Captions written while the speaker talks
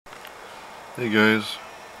Hey guys,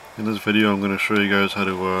 in this video I'm going to show you guys how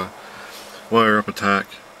to wire up a tack.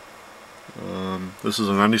 This is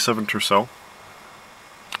a 97 Tercel.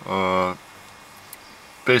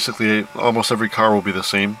 Basically almost every car will be the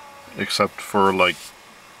same except for like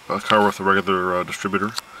a car with a regular distributor.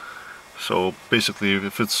 So basically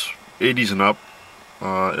if it's 80s and up,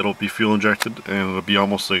 it'll be fuel injected and it'll be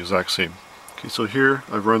almost the exact same. Okay, so here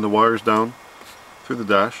I've run the wires down through the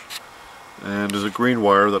dash. And there's a green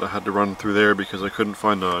wire that I had to run through there because I couldn't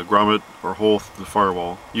find a grommet or hole through the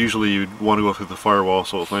firewall. Usually you'd want to go through the firewall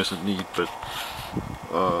so it's nice and neat, but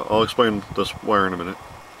I'll explain this wire in a minute.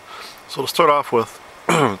 So to start off with,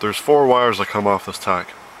 there's 4 wires that come off this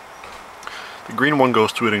tack. The green one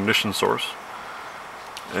goes to an ignition source,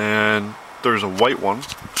 and there's a white one,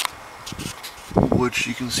 which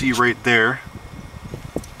you can see right there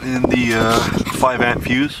in the 5-amp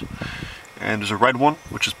fuse. And there's a red one,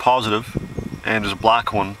 which is positive, and there's a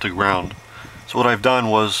black one to ground. So what I've done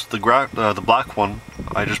was the black one,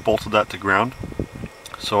 I just bolted that to ground.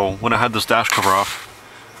 So when I had this dash cover off,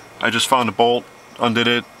 I just found a bolt, undid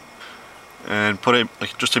it, and put it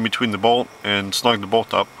like just in between the bolt and snugged the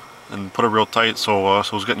bolt up and put it real tight so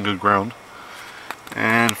it was getting good ground.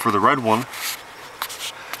 And for the red one,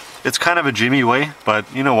 it's kind of a jimmy way,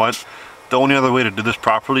 but you know what? The only other way to do this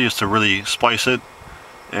properly is to really splice it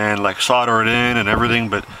and like solder it in and everything,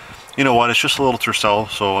 but you know what, it's just a little Tercel,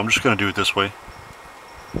 so I'm just going to do it this way.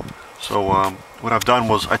 So what I've done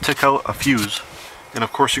was I took out a fuse, and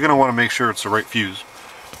of course you're going to want to make sure it's the right fuse.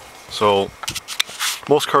 So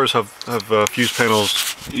most cars have fuse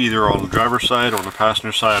panels either on the driver's side or on the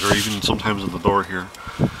passenger side, or even sometimes in the door here.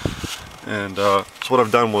 And so what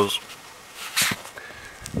I've done was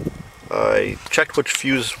I checked which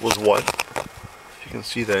fuse was what, if you can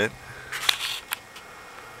see that.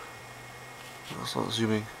 It's not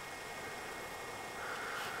zooming.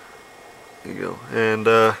 There you go. And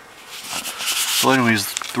so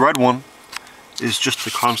anyways, the red one is just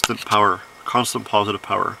the constant power, constant positive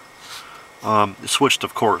power. It's switched,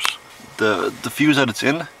 of course. The fuse that it's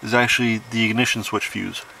in is actually the ignition switch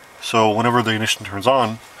fuse. So whenever the ignition turns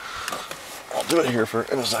on, I'll do it here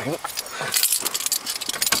in a second.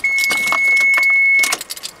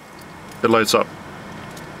 It lights up.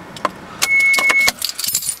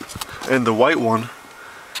 And the white one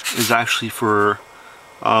is actually for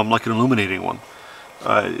like an illuminating one.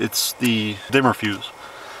 It's the dimmer fuse,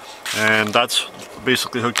 and that's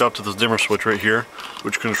basically hooked up to this dimmer switch right here,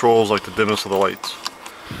 which controls like the dimness of the lights.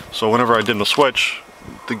 So whenever I dim the switch,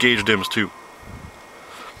 the gauge dims too.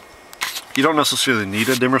 You don't necessarily need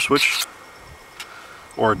a dimmer switch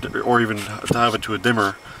or even to have it to a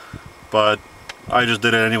dimmer, but I just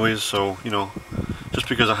did it anyways, so you know, just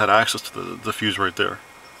because I had access to the fuse right there.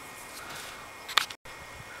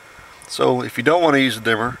 So if you don't want to use a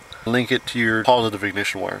dimmer, link it to your positive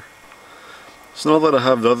ignition wire. So now that I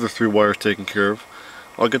have the other 3 wires taken care of,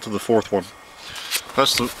 I'll get to the 4th one.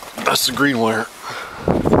 That's the green wire.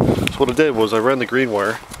 So what I did was I ran the green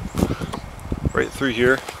wire right through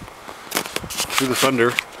here, through the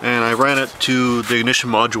fender, and I ran it to the ignition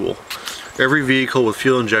module. Every vehicle with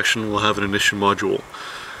fuel injection will have an ignition module.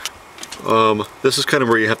 This is kind of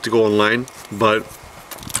where you have to go online, but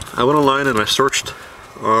I went online and I searched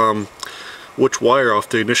which wire off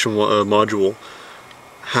the ignition module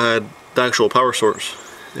had the actual power source,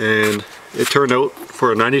 and it turned out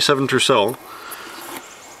for a 97 Tercel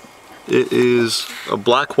it is a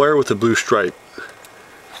black wire with a blue stripe.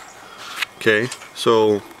 Okay,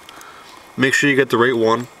 so make sure you get the right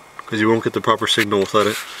one because you won't get the proper signal without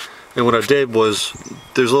it. And what I did was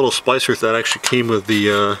there's a little splicer that actually came with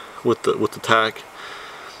the with the tack.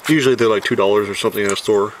 Usually they're like $2 or something at a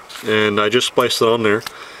store, and I just spliced it on there.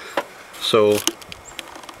 So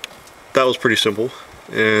that was pretty simple,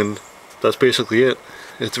 and that's basically it.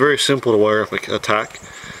 It's very simple to wire up a tack.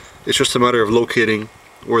 It's just a matter of locating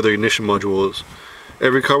where the ignition module is.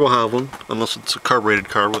 Every car will have one, unless it's a carbureted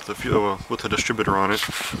car with a distributor on it.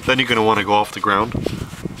 Then you're going to want to go off the ground.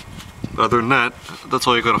 Other than that, that's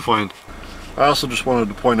all you got to find. I also just wanted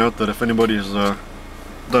to point out that if anybody has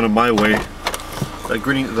done it my way,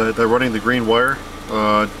 that running the green wire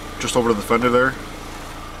just over to the fender there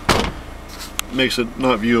makes it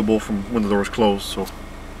not viewable from when the door is closed, so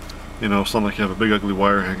you know, it's not like you have a big ugly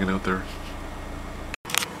wire hanging out there.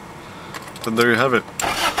 And there you have it.